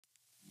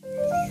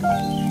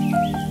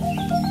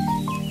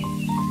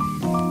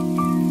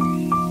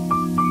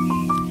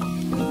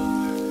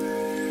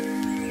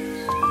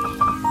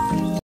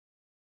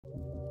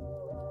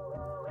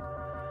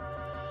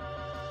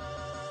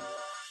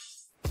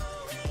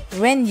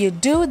When you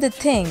do the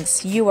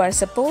things you are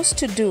supposed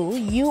to do,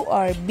 you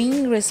are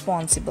being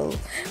responsible.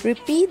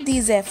 Repeat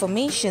these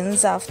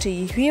affirmations after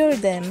you hear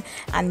them,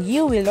 and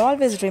you will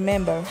always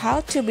remember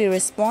how to be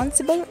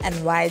responsible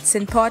and why it's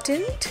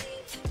important.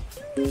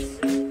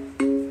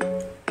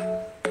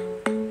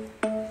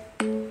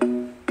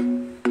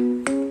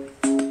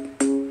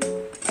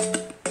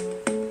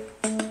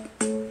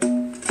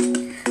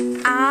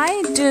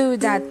 I do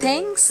the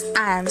things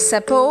I am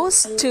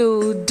supposed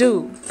to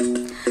do.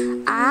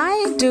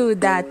 I do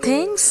the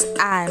things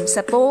I am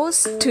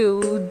supposed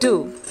to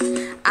do.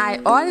 I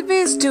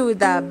always do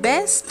the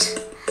best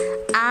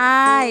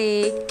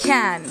I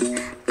can.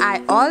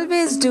 I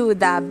always do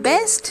the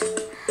best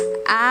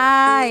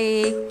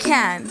I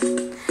can.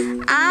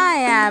 I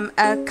am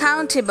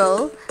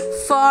accountable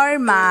for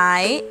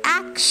my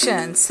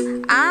actions.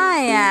 I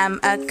am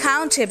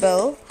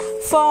accountable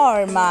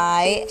for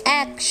my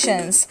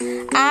actions.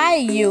 I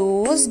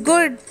use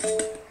good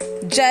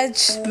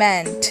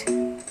judgment.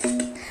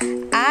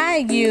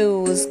 I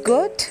use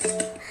good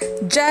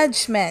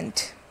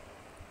judgment.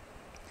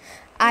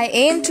 I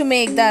aim to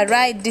make the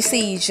right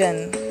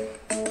decision.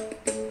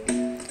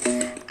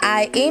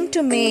 I aim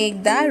to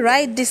make the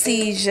right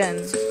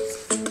decision.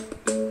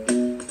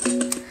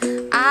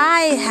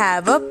 I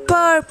have a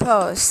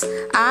purpose.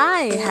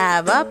 I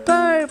have a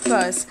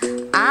purpose.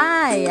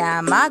 I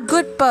am a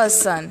good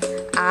person.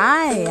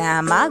 I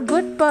am a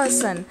good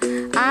person.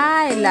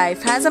 My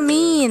life has a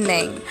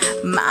meaning.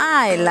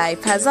 My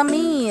life has a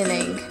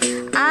meaning.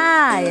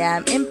 I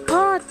am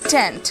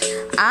important.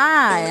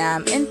 I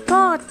am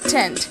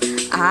important.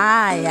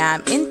 I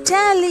am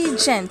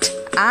intelligent.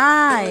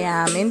 I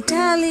am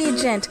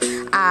intelligent.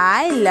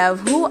 I love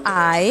who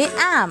I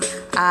am.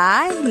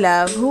 I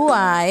love who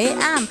I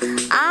am.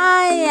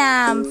 I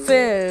am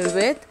filled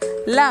with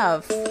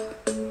love.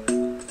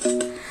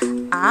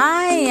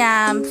 I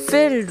am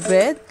filled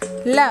with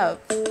love.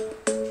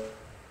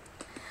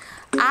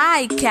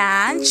 I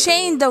can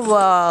change the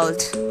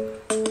world.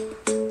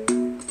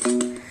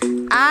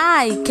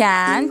 I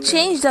can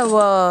change the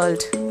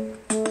world.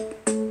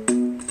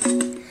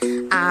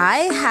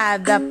 I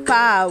have the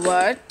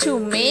power to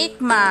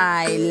make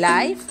my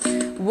life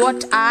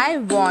what I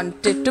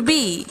want it to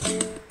be.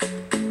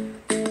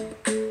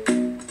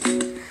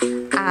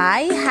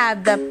 I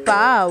have the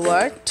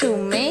power to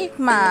make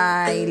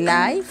my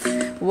life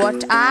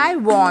what I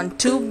want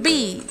to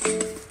be.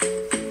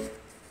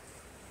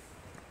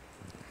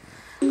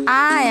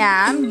 I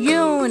am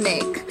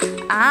unique.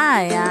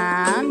 I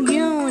am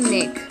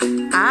unique.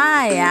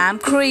 I am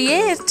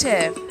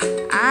creative.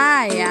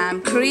 I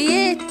am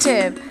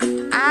creative.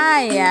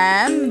 I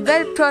am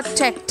well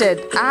protected.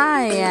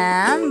 I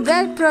am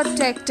well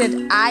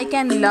protected. I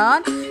can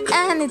learn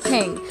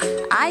anything.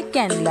 I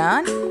can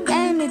learn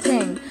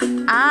anything.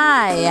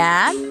 I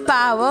am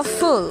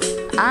powerful.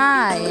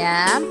 I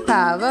am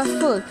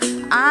powerful.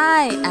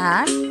 I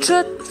am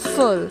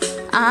truthful.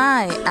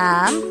 I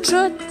am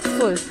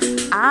truthful.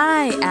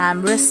 I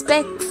am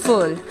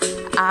respectful.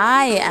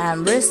 I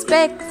am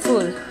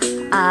respectful.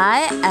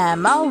 I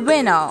am a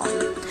winner.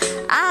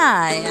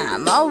 I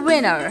am a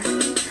winner.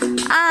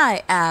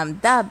 I am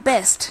the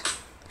best.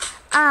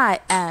 I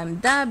am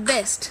the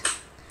best.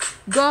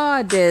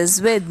 God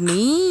is with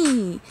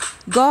me.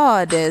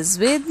 God is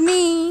with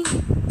me.